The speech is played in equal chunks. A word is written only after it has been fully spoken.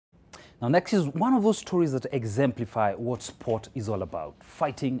Now, next is one of those stories that exemplify what sport is all about,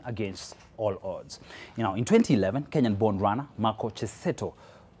 fighting against all odds. You know, in 2011, Kenyan-born runner Marko Cheseto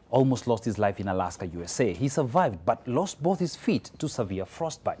almost lost his life in Alaska, USA. He survived but lost both his feet to severe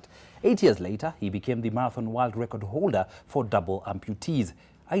frostbite. 8 years later, he became the marathon world record holder for double amputees.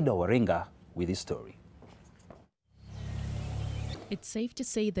 Aida Warenga with his story. It's safe to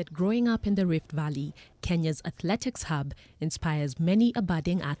say that growing up in the Rift Valley, Kenya's athletics hub, inspires many a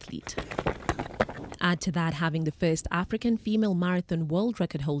budding athlete. Add to that having the first African female marathon world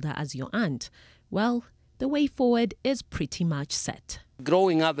record holder as your aunt. Well, the way forward is pretty much set.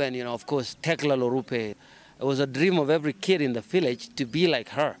 Growing up and, of course, Tekla Lorupe, it was a dream of every kid in the village to be like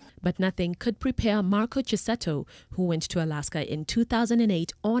her. But nothing could prepare Marko Cheseto, who went to Alaska in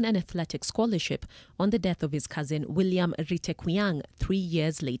 2008 on an athletic scholarship, on the death of his cousin William Ritequiang 3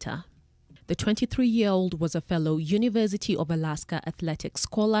 years later. The 23-year-old was a fellow University of Alaska athletic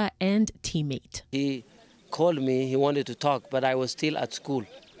scholar and teammate. He called me, he wanted to talk, but I was still at school.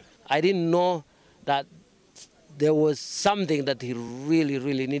 I didn't know that there was something that he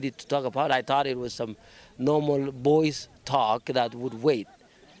really needed to talk about. I thought it was some normal boys' talk that would wait.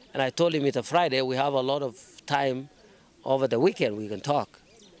 And I told him it's a Friday, we have a lot of time over the weekend, we can talk.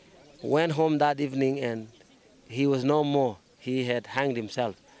 Went home that evening and he was no more. He had hanged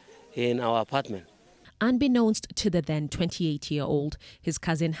himself in our apartment. Unbeknownst to the then 28-year-old, his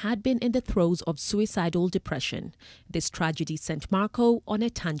cousin had been in the throes of suicidal depression. This tragedy sent Marko on a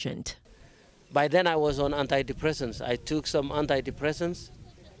tangent. By then I was on antidepressants. I took some antidepressants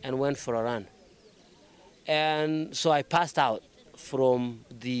and went for a run. And so I passed out from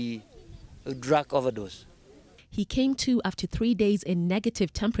the drug overdose. He came to after 3 days in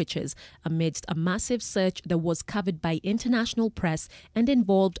negative temperatures amidst a massive search that was covered by international press and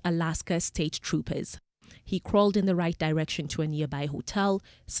involved Alaska state troopers. He crawled in the right direction to a nearby hotel,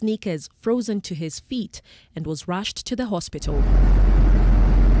 sneakers frozen to his feet, and was rushed to the hospital.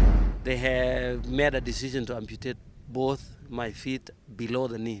 They have made a decision to amputate both my feet below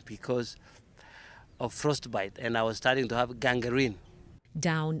the knee because of frostbite, and I was starting to have gangrene.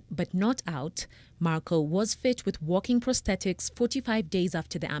 Down but not out, Marko was fit with walking prosthetics 45 days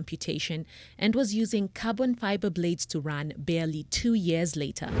after the amputation and was using carbon fiber blades to run barely 2 years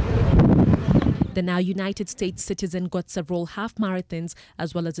later. The now United States citizen got several half marathons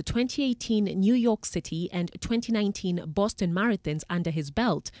as well as the 2018 New York City and 2019 Boston marathons under his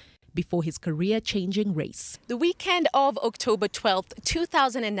belt before his career-changing race. The weekend of October 12th,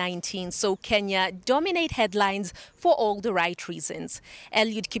 2019 saw Kenya dominate headlines for all the right reasons.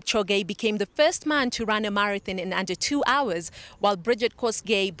 Eliud Kipchoge became the first man to run a marathon in under 2 hours, while Bridget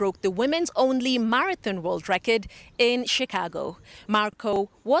Kosgei broke the women's only marathon world record in Chicago. Marko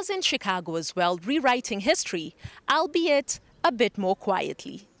was in Chicago as well, rewriting history, albeit a bit more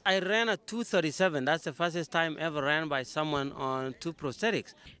quietly. I ran a 2:37. That's the fastest time ever ran by someone on 2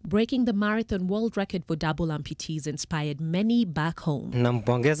 prosthetics. Breaking the marathon world record for double amputees inspired many back home.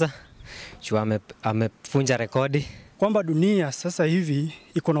 Nampongeza juu amefunja rekodi. Kwamba dunia sasa hivi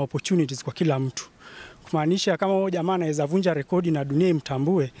iko na opportunities kwa kila mtu. Kumaanisha kama huyo jamaa anaweza vunja rekodi na dunia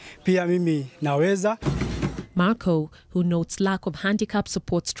imtambue, pia mimi naweza. Marko, who notes lack of handicap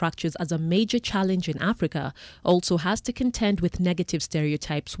support structures as a major challenge in Africa, also has to contend with negative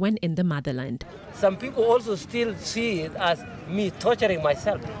stereotypes when in the motherland. Some people also still see it as me torturing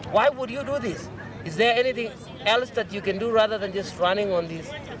myself. Why would you do this? Is there anything else that you can do rather than just running on these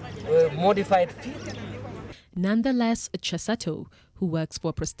modified feet? Nonetheless, Cheseto, who works for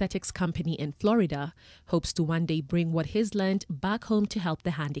a prosthetics company in Florida, hopes to one day bring what he's learned back home to help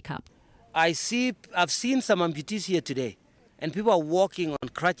the handicapped. I've seen some amputees here today, and people are walking on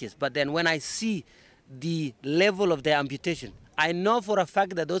crutches, but then when I see the level of their amputation, I know for a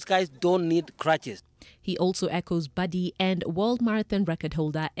fact that those guys don't need crutches. He also echoes buddy and world marathon record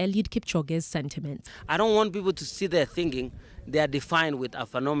holder Eliud Kipchoge's sentiments. I don't want people to sit there thinking they are defined with a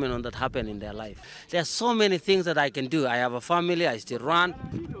phenomenon that happened in their life. There are so many things that I can do. I have a family, I still run.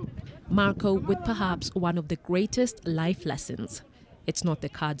 Marko with perhaps one of the greatest life lessons. It's not the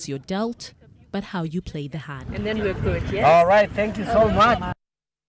cards you're dealt, but how you play the hand. And then we're good, yes? All right, thank you so much.